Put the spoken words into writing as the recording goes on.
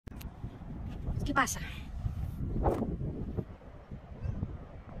¿Qué pasa?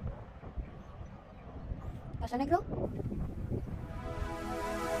 ¿Pasa, negro?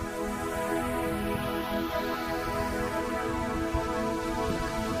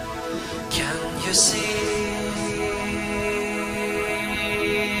 Can you see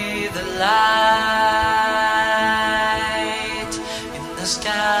the light in the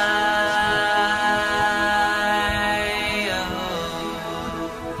sky? Oh,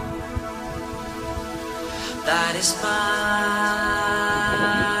 that is my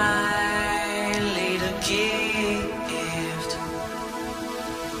little gift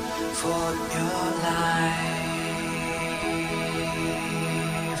for your life.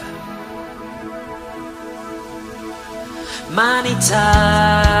 Many times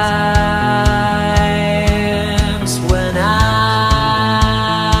when I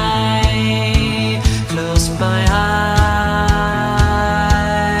close my eyes,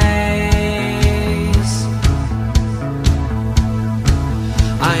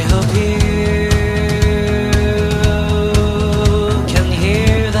 I hope you can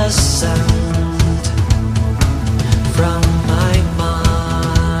hear the sound from my mind.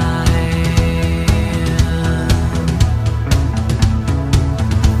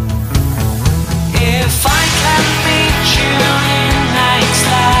 If I can meet you in night's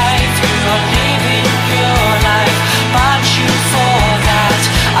life, you are living your life, but you forgot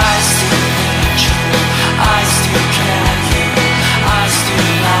I still need you, I still care you, I still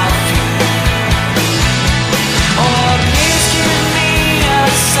love you. Oh, please give me a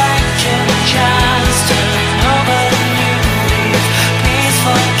second chance to know what you leave. Please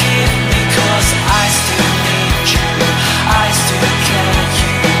forgive me, 'cause I still need you, I still care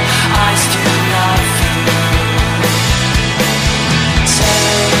you, I still love you.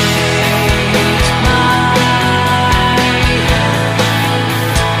 Take my hand,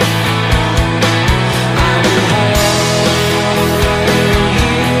 I will hold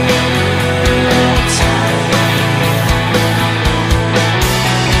you tight.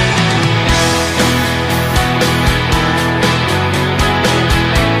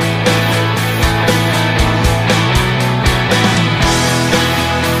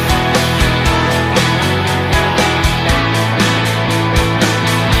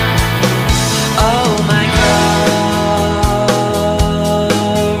 Oh my girl,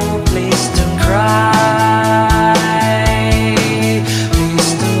 please don't cry,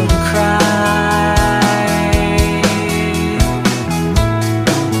 please don't cry.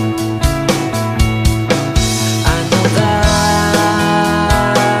 I know that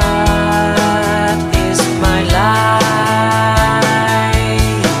is my life,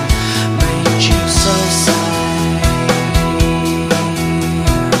 made you so sad.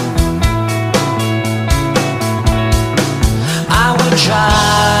 I will try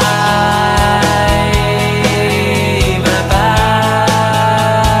my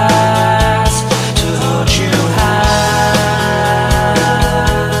best to hold you high.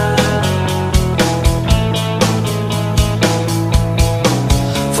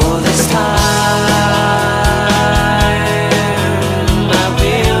 For this time I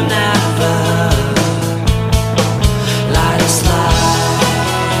will never let it slide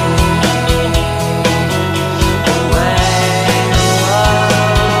away.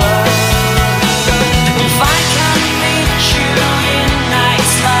 If I can meet you in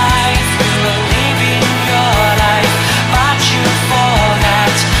night's life, you are living your life, but you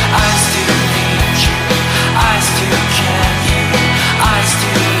forgot I still need you, I still care you, I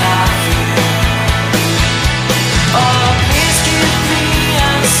still love you. Oh, please give me a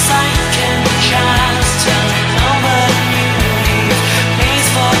second chance to know what you need. Please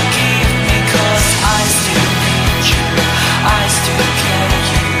forgive me, 'cause I still need you, I still care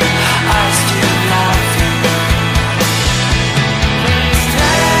you, I still love you. Please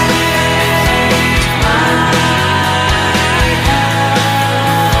take my hand,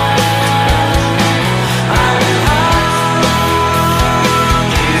 I will hold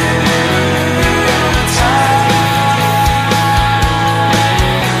you tight.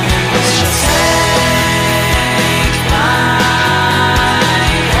 Please just take my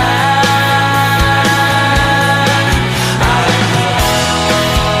hand, I will hold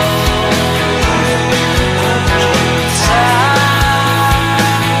you tight.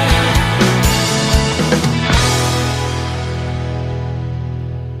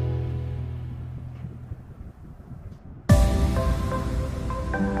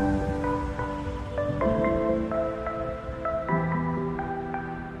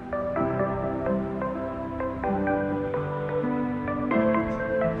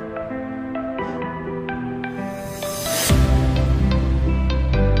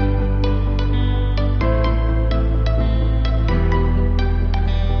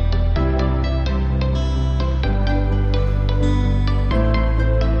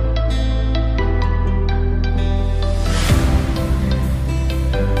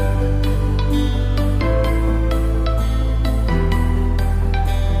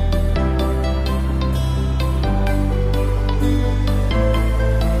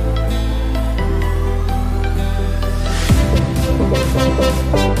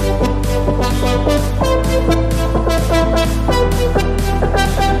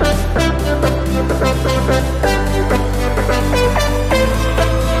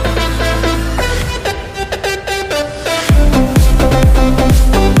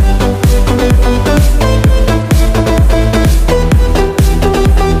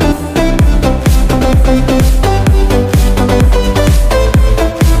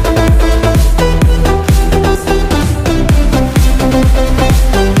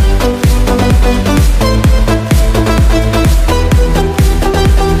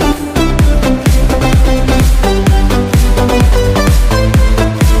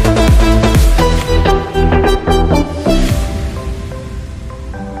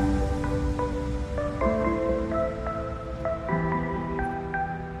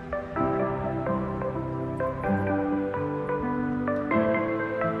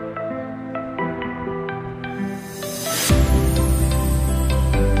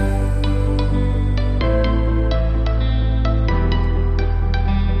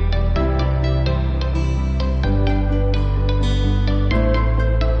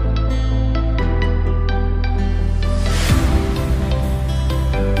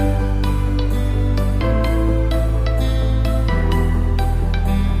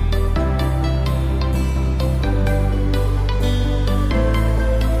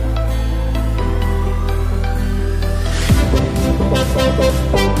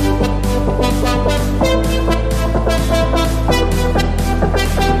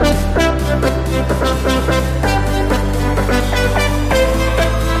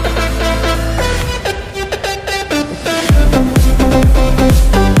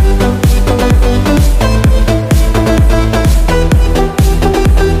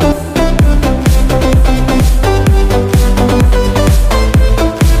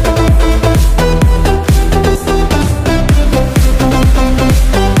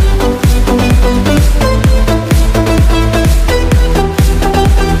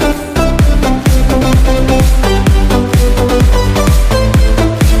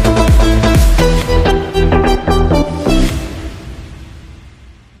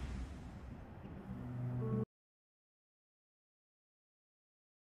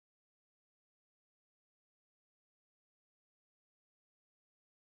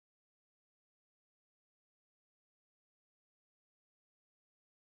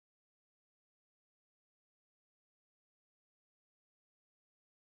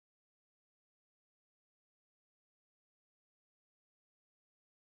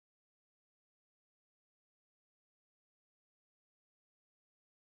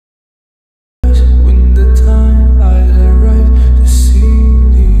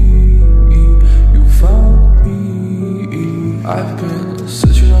 I've been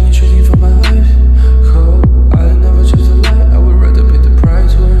such